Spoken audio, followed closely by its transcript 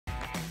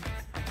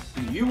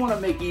Do you want to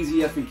make easy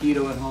effing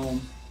keto at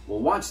home? Well,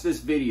 watch this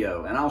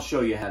video and I'll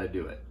show you how to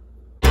do it.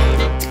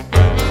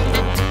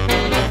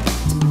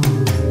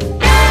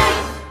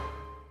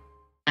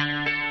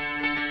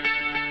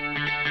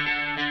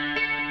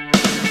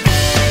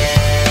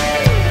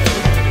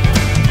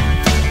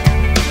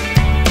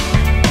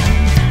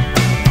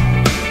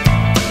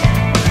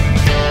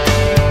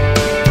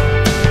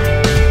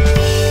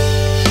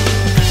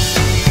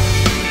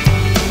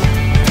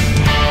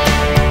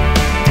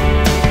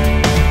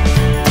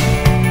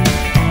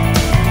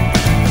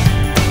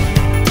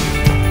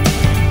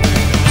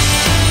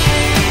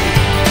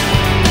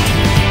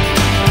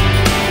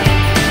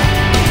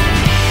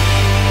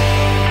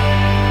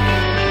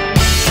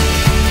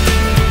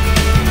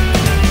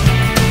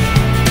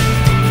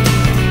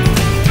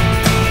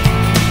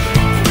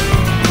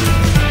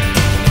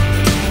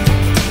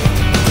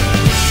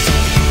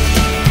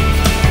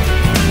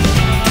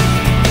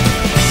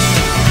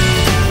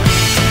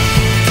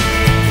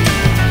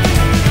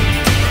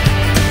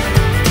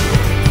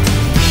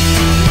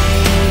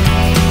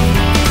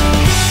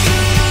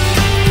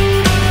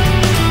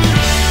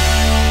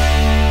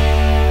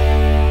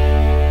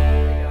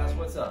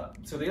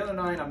 So the other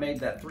night I made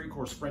that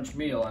 3-course French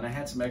meal and I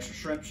had some extra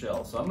shrimp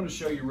shells. So I'm going to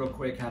show you real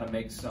quick how to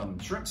make some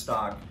shrimp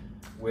stock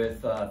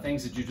with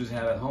things that you just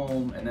have at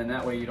home, and then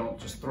that way you don't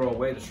just throw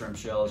away the shrimp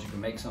shells, you can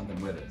make something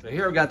with it. So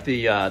here I've got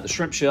the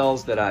shrimp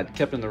shells that I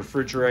kept in the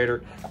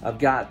refrigerator. I've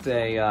got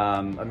a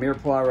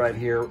mirepoix right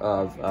here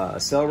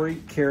of celery,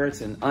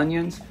 carrots, and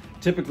onions.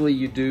 Typically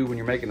you do, when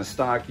you're making a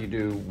stock, you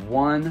do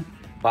one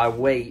by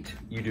weight.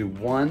 You do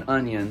 1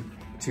 onion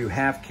to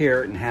half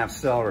carrot and half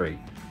celery.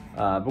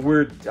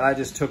 But I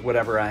just took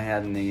whatever I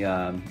had in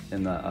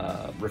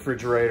the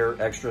refrigerator,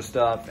 extra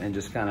stuff, and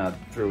just kind of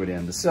threw it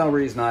in. The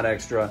celery is not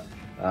extra.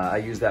 I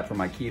use that for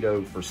my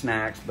keto for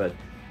snacks, but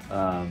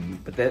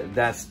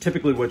that's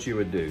typically what you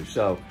would do.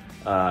 So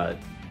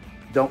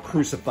don't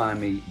crucify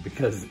me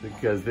because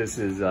this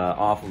is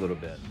off a little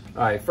bit.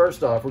 All right,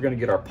 first off, we're gonna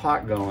get our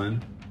pot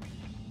going.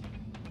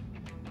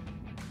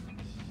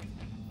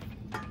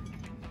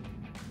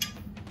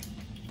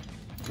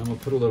 I'm gonna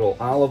put a little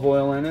olive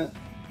oil in it.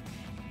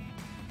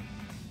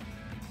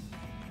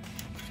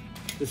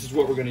 This is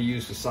what we're going to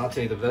use to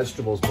saute the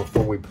vegetables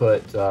before we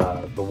put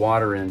the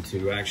water in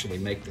to actually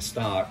make the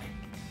stock.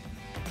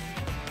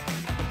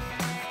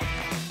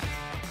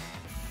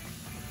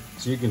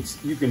 So you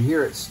can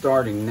hear it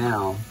starting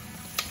now.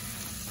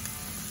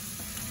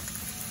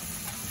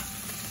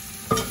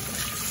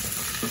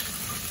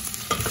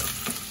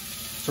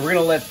 So we're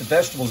going to let the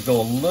vegetables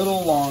go a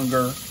little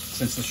longer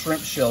since the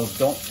shrimp shells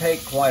don't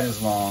take quite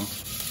as long.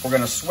 We're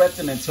going to sweat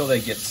them until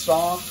they get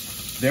soft.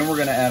 Then we're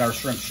going to add our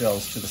shrimp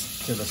shells to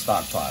the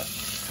stock pot.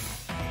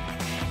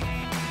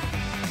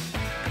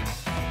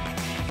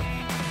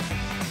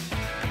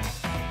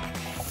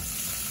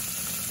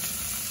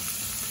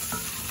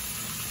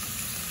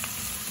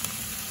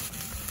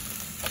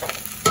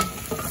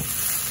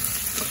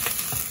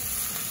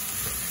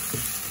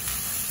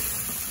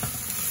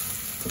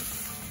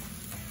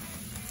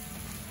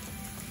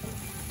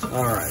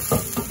 All right,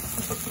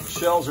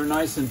 shells are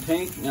nice and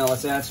pink. Now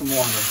let's add some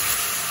water.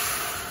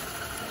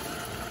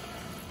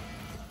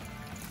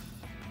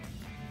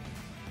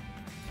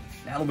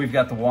 Now that we've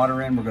got the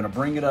water in, we're going to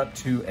bring it up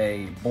to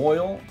a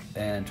boil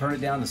and turn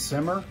it down to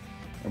simmer.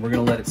 And we're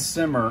going to let it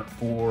simmer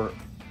for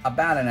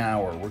about an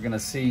hour. We're going to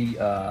see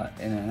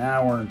in an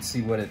hour and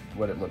see what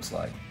it looks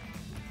like.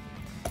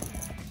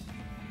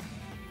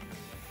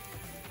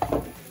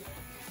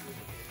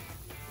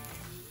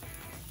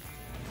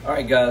 All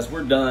right, guys,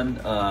 we're done.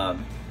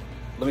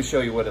 Let me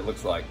show you what it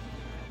looks like.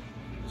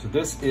 So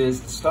this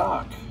is the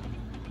stock.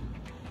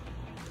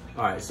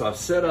 All right, so I've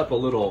set up a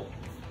little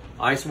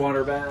ice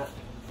water bath.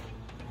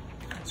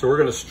 So we're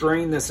gonna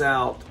strain this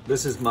out.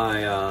 This is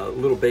my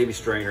little baby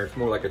strainer. It's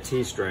more like a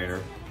tea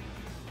strainer.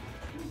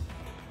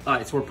 All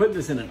right, so we're putting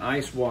this in an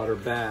ice water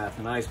bath,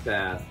 an ice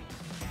bath.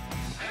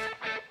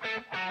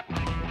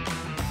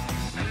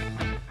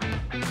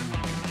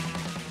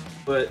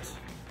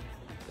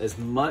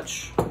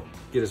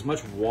 Get as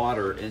much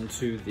water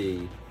into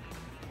the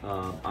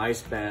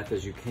ice bath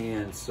as you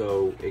can,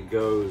 so it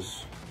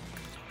goes,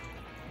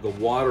 the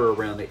water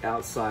around the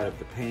outside of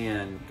the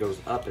pan goes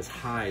up as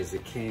high as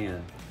it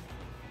can,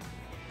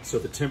 so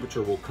the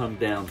temperature will come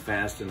down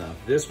fast enough.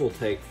 This will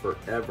take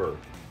forever,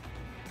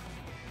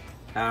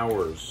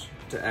 hours,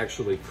 to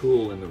actually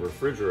cool in the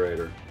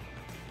refrigerator.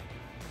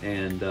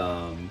 And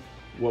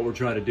what we're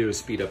trying to do is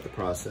speed up the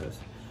process.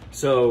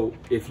 So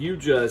if you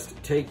just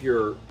take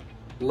your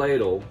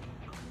ladle,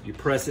 you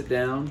press it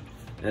down,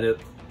 and it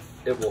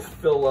will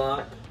fill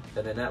up,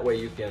 and then that way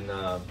you can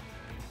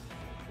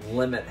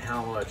limit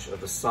how much of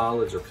the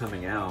solids are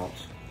coming out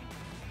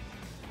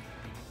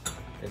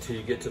until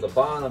you get to the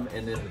bottom,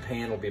 and then the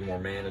pan will be more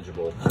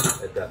manageable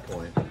at that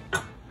point.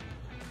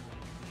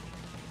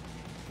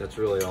 That's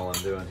really all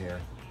I'm doing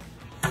here.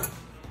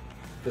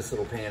 This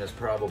little pan is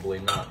probably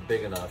not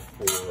big enough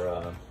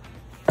for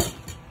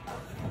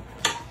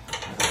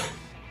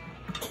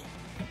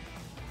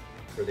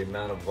for the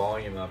amount of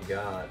volume I've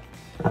got,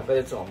 but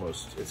it's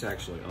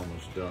actually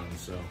almost done.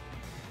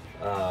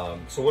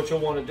 So what you'll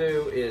want to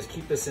do is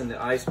keep this in the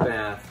ice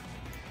bath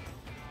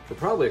for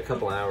probably a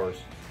couple hours,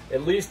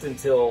 at least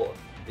until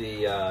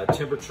the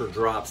temperature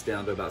drops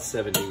down to about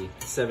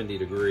 70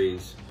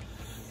 degrees.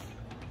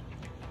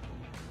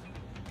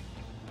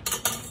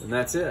 And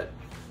that's it.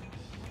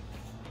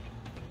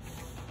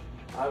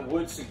 I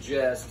would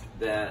suggest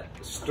that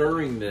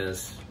stirring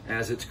this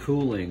as it's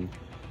cooling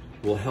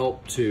will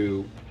help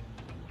to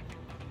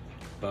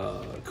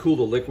cool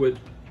the liquid,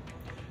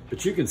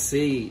 but you can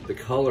see the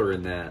color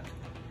in that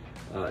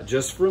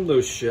just from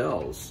those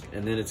shells,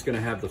 and then it's going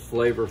to have the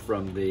flavor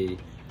from the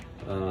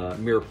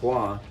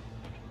mirepoix,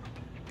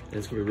 and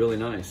it's going to be really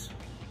nice.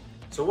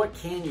 So what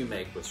can you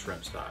make with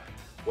shrimp stock?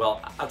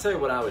 Well, I'll tell you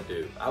what I would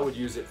do. I would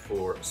use it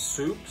for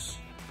soups.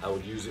 I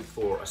would use it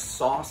for a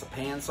sauce, a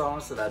pan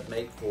sauce that I'd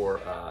make for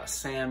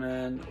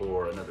salmon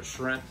or another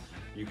shrimp.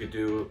 You could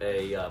do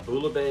a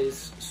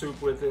bouillabaisse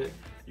soup with it.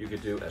 You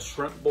could do a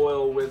shrimp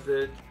boil with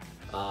it.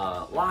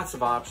 Lots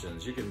of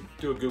options. You can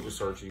do a Google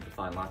search and you can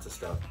find lots of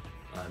stuff.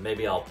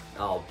 Maybe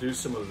I'll do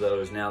some of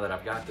those now that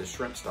I've got this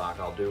shrimp stock.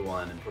 I'll do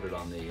one and put it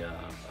on the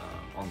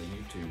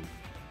YouTube.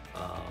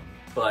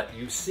 But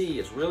you see,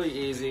 it's really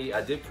easy.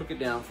 I did cook it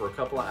down for a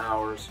couple of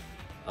hours,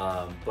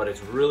 but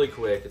it's really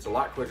quick. It's a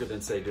lot quicker than,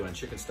 say, doing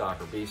chicken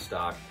stock or beef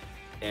stock,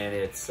 and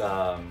it's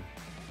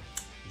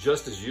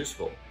just as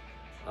useful.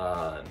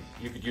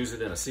 You could use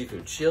it in a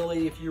seafood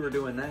chili if you were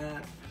doing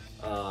that.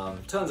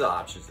 Tons of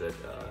options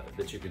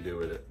that you can do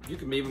with it. You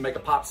can even make a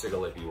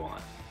popsicle if you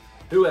want.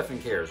 Who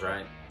effing cares,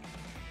 right?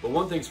 But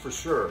one thing's for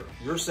sure,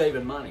 you're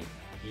saving money.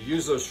 You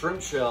use those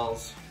shrimp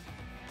shells,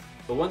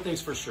 but one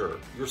thing's for sure,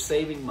 you're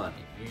saving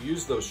money. You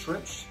use those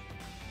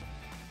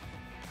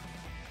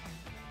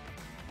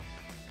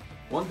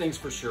One thing's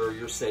for sure,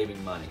 you're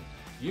saving money.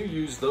 You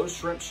use those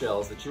shrimp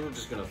shells that you were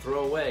just gonna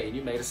throw away and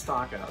you made a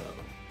stock out of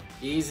them.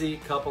 Easy,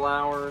 couple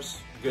hours,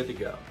 good to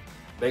go.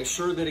 Make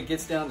sure that it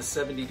gets down to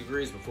 70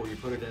 degrees before you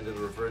put it into the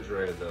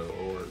refrigerator though,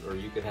 or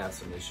you could have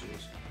some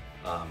issues.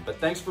 But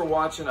thanks for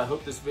watching. I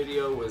hope this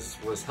video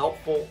was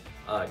helpful.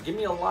 Give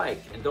me a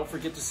like and don't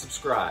forget to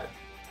subscribe.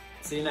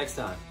 See you next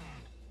time.